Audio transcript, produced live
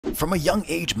From a young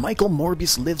age, Michael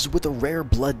Morbius lives with a rare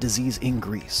blood disease in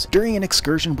Greece. During an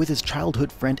excursion with his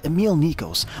childhood friend Emil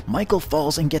Nikos, Michael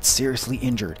falls and gets seriously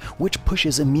injured, which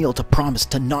pushes Emil to promise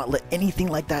to not let anything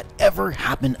like that ever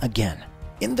happen again.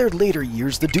 In their later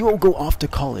years, the duo go off to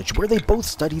college where they both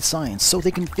study science so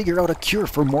they can figure out a cure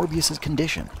for Morbius's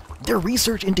condition. Their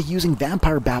research into using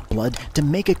vampire bat blood to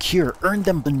make a cure earned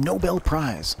them the Nobel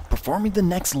Prize. Performing the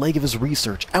next leg of his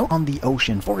research out on the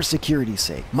ocean for security's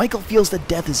sake, Michael feels that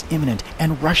death is imminent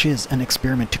and rushes an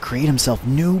experiment to create himself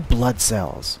new blood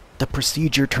cells. The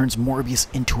procedure turns Morbius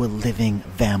into a living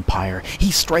vampire.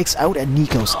 He strikes out at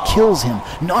Nikos, kills him,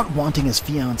 not wanting his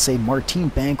fiancée Martine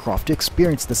Bancroft to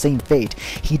experience the same fate.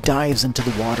 He dives into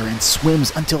the water and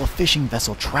swims until a fishing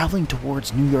vessel traveling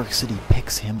towards New York City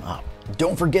picks him up.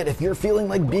 Don't forget, if you're feeling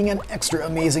like being an extra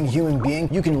amazing human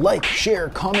being, you can like, share,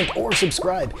 comment, or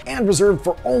subscribe. And reserved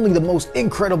for only the most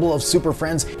incredible of super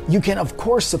friends, you can of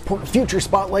course support future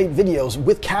Spotlight videos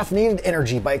with caffeinated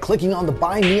energy by clicking on the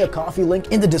Buy Me a Coffee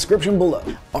link in the description below.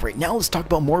 Alright, now let's talk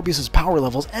about Morbius's power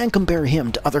levels and compare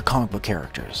him to other comic book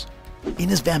characters. In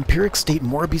his vampiric state,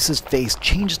 Morbius's face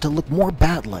changes to look more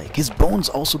bat-like. His bones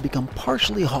also become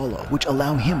partially hollow, which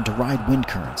allow him to ride wind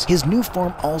currents. His new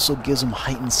form also gives him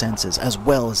heightened senses, as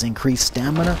well as increased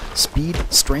stamina, speed,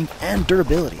 strength, and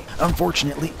durability.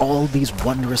 Unfortunately, all these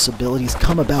wondrous abilities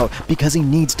come about because he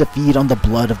needs to feed on the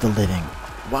blood of the living.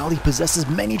 While he possesses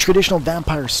many traditional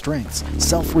vampire strengths,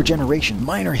 self-regeneration,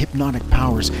 minor hypnotic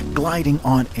powers, gliding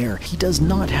on air, he does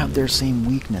not have their same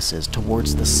weaknesses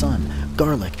towards the sun,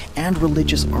 garlic, and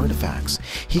religious artifacts.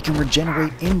 He can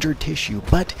regenerate injured tissue,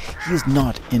 but he is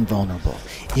not invulnerable.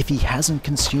 If he hasn't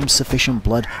consumed sufficient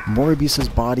blood, Morbius's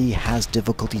body has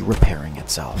difficulty repairing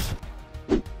itself.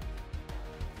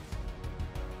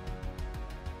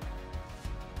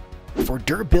 For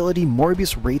durability,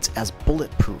 Morbius rates as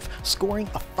bulletproof, scoring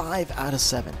a 5 out of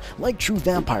 7. Like true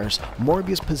vampires,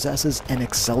 Morbius possesses an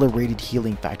accelerated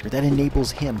healing factor that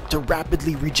enables him to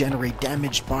rapidly regenerate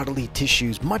damaged bodily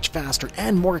tissues much faster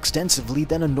and more extensively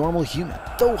than a normal human.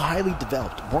 Though highly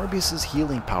developed, Morbius's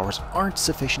healing powers aren't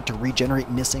sufficient to regenerate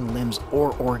missing limbs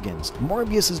or organs.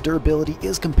 Morbius's durability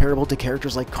is comparable to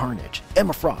characters like Carnage,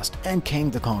 Emma Frost, and Kang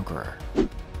the Conqueror.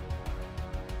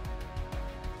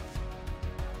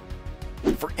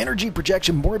 For energy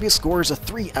projection, Morbius scores a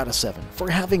 3 out of 7 for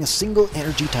having a single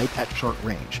energy type at short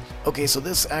range. Okay, so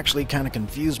this actually kind of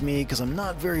confused me because I'm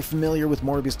not very familiar with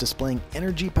Morbius displaying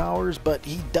energy powers, but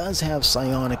he does have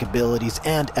psionic abilities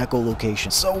and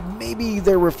echolocation, so maybe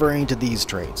they're referring to these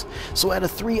traits. So at a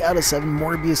 3 out of 7,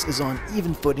 Morbius is on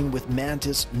even footing with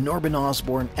Mantis, Norman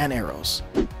Osborn, and Eros.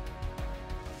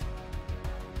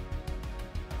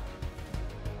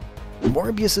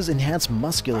 Morbius's enhanced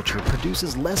musculature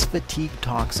produces less fatigue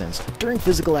toxins during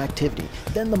physical activity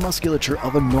than the musculature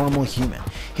of a normal human.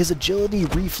 His agility,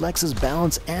 reflexes,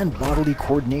 balance, and bodily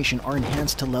coordination are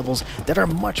enhanced to levels that are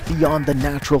much beyond the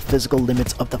natural physical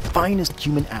limits of the finest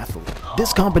human athlete.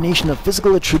 This combination of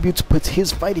physical attributes puts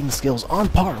his fighting skills on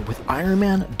par with Iron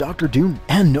Man, Doctor Doom,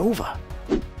 and Nova.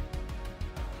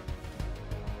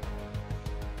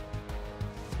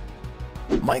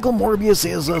 Michael Morbius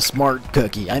is a smart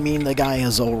cookie. I mean, the guy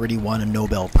has already won a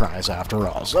Nobel Prize after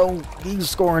all, so he's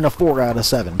scoring a 4 out of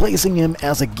 7, placing him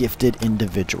as a gifted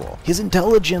individual. His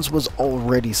intelligence was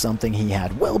already something he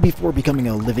had well before becoming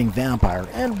a living vampire,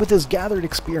 and with his gathered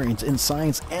experience in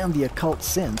science and the occult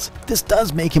since, this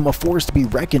does make him a force to be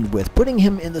reckoned with, putting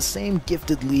him in the same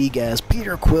gifted league as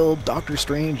Peter Quill, Doctor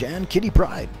Strange, and Kitty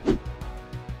Pryde.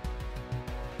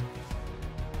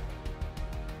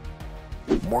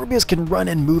 Morbius can run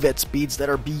and move at speeds that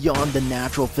are beyond the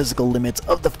natural physical limits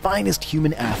of the finest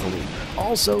human athlete.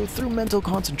 Also, through mental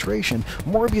concentration,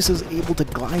 Morbius is able to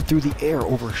glide through the air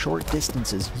over short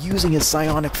distances using his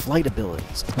psionic flight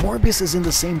abilities. Morbius is in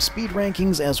the same speed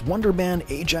rankings as Wonder Man,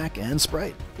 Ajax, and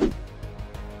Sprite.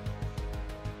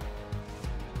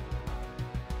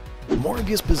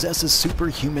 Morbius possesses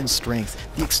superhuman strength,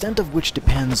 the extent of which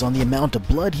depends on the amount of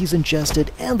blood he's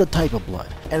ingested and the type of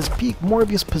blood. At his peak,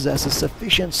 Morbius possesses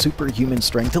sufficient superhuman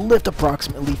strength to lift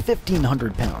approximately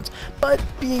 1,500 pounds, but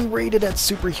being rated at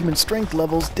superhuman strength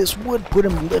levels, this would put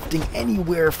him lifting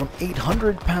anywhere from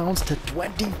 800 pounds to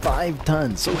 25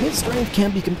 tons, so his strength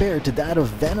can be compared to that of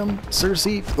Venom, Circe,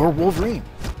 or Wolverine.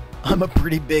 I'm a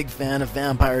pretty big fan of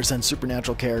vampires and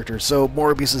supernatural characters, so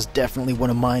Morbius is definitely one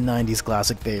of my 90s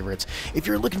classic favorites. If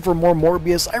you're looking for more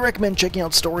Morbius, I recommend checking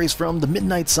out stories from The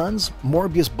Midnight Suns,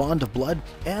 Morbius Bond of Blood,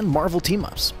 and Marvel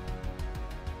Team-Ups.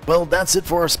 Well, that's it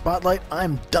for our Spotlight.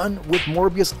 I'm done with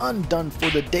Morbius, undone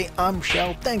for the day. I'm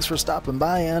Shell. Thanks for stopping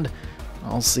by, and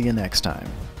I'll see you next time.